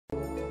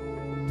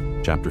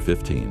Chapter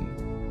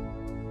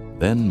 15.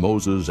 Then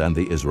Moses and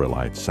the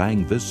Israelites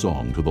sang this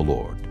song to the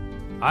Lord.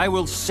 I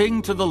will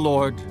sing to the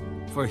Lord,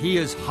 for he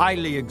is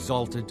highly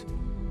exalted.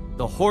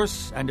 The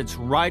horse and its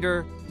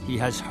rider he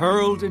has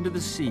hurled into the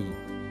sea.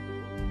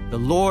 The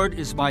Lord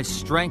is my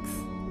strength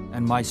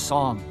and my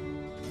song.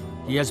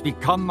 He has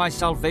become my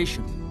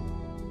salvation.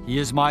 He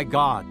is my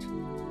God,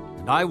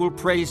 and I will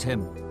praise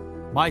him,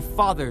 my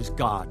father's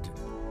God,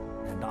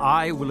 and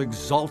I will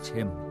exalt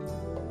him.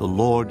 The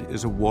Lord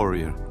is a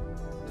warrior.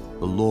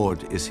 The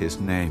Lord is his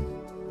name.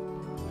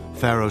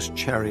 Pharaoh's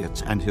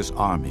chariots and his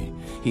army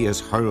he has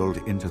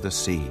hurled into the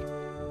sea.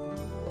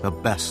 The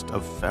best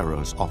of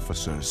Pharaoh's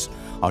officers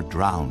are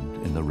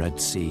drowned in the Red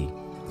Sea.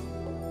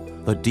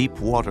 The deep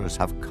waters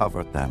have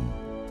covered them.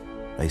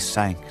 They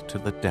sank to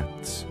the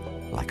depths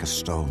like a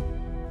stone.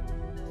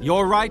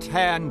 Your right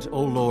hand,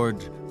 O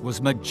Lord, was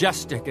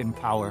majestic in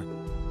power.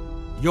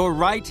 Your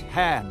right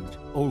hand,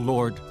 O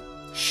Lord,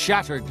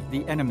 shattered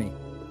the enemy.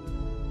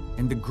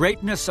 In the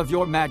greatness of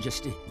your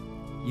majesty,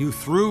 you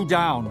threw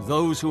down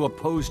those who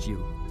opposed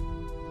you.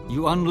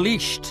 You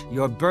unleashed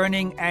your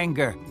burning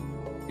anger.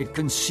 It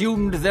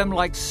consumed them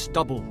like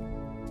stubble.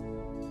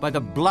 By the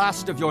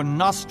blast of your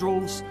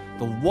nostrils,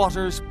 the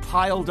waters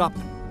piled up.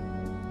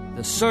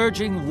 The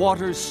surging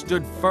waters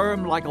stood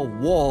firm like a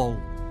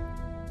wall.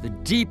 The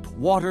deep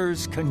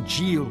waters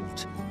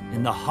congealed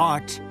in the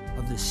heart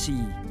of the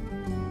sea.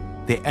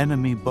 The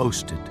enemy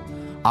boasted,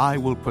 I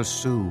will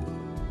pursue,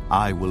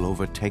 I will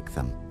overtake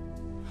them.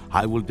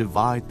 I will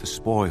divide the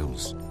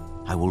spoils,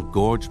 I will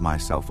gorge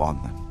myself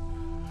on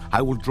them. I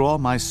will draw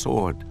my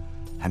sword,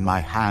 and my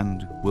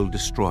hand will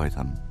destroy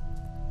them.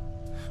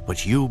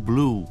 But you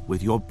blew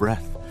with your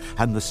breath,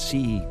 and the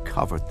sea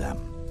covered them.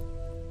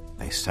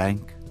 They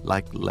sank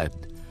like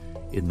lead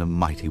in the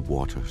mighty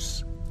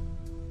waters.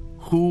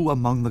 Who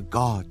among the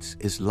gods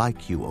is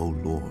like you, O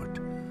Lord?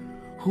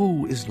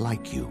 Who is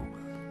like you,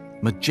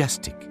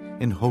 majestic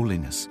in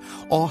holiness,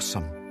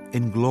 awesome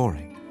in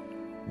glory,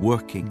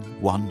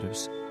 working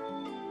wonders?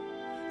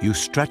 You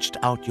stretched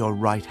out your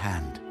right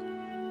hand,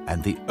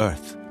 and the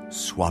earth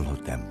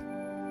swallowed them.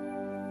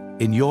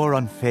 In your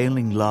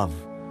unfailing love,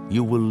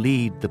 you will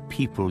lead the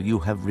people you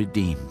have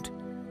redeemed.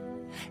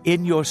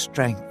 In your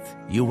strength,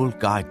 you will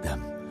guide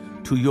them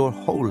to your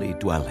holy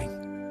dwelling.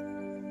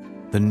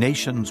 The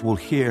nations will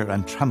hear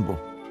and tremble.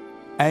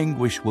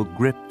 Anguish will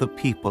grip the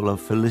people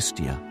of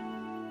Philistia.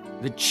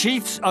 The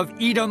chiefs of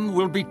Edom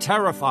will be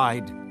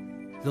terrified.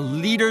 The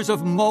leaders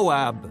of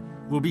Moab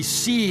will be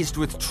seized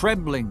with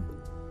trembling.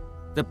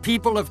 The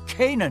people of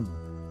Canaan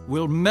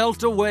will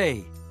melt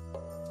away.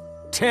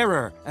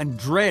 Terror and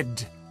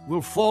dread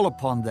will fall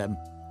upon them.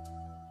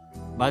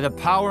 By the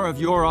power of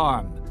your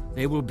arm,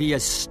 they will be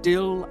as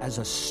still as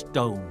a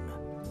stone.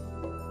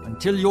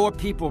 Until your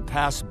people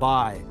pass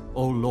by,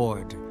 O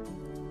Lord,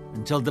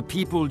 until the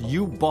people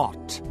you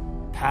bought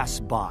pass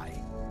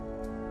by.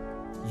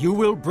 You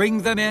will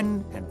bring them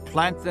in and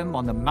plant them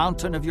on the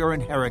mountain of your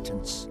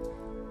inheritance,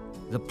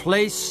 the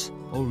place,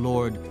 O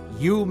Lord,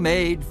 you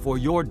made for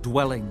your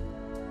dwelling,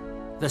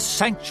 the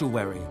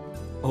sanctuary,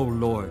 O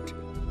Lord,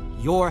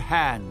 your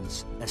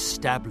hands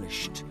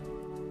established.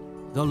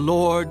 The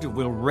Lord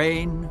will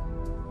reign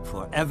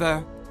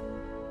forever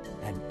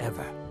and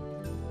ever.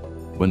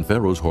 When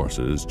Pharaoh's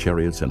horses,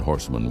 chariots, and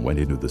horsemen went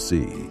into the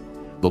sea,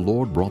 the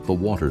Lord brought the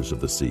waters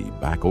of the sea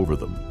back over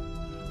them.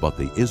 But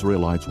the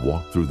Israelites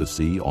walked through the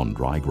sea on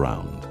dry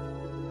ground.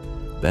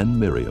 Then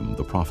Miriam,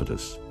 the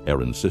prophetess,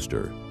 Aaron's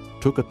sister,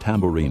 took a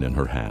tambourine in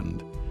her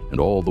hand, and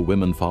all the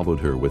women followed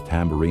her with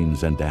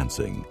tambourines and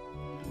dancing.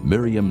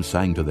 Miriam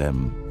sang to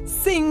them,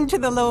 Sing to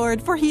the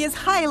Lord, for he is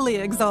highly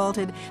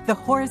exalted. The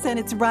horse and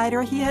its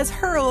rider he has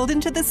hurled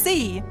into the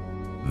sea.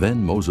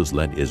 Then Moses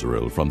led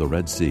Israel from the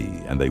Red Sea,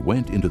 and they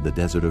went into the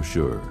desert of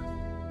Shur.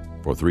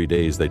 For 3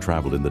 days they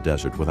traveled in the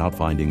desert without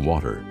finding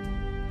water.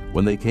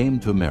 When they came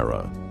to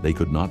Marah, they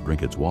could not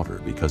drink its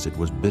water because it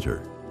was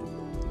bitter.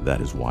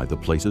 That is why the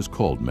place is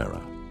called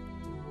Marah.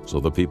 So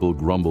the people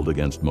grumbled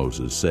against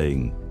Moses,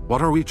 saying,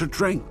 What are we to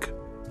drink?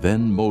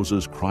 Then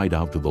Moses cried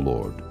out to the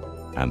Lord,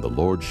 and the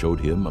Lord showed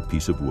him a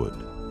piece of wood.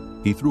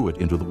 He threw it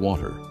into the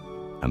water,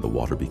 and the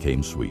water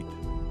became sweet.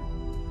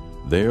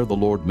 There the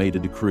Lord made a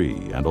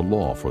decree and a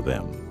law for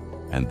them,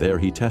 and there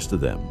he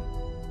tested them.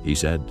 He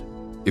said,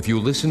 If you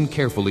listen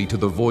carefully to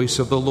the voice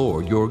of the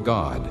Lord your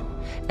God,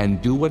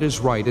 and do what is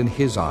right in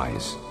his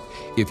eyes,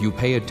 if you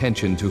pay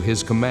attention to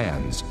his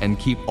commands and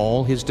keep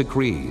all his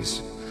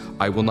decrees,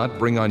 I will not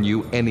bring on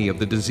you any of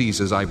the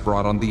diseases I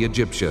brought on the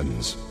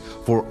Egyptians,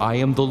 for I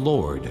am the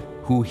Lord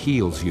who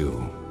heals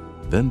you.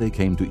 Then they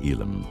came to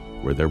Elim,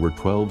 where there were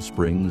 12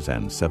 springs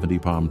and 70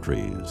 palm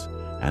trees,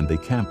 and they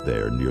camped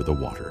there near the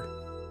water.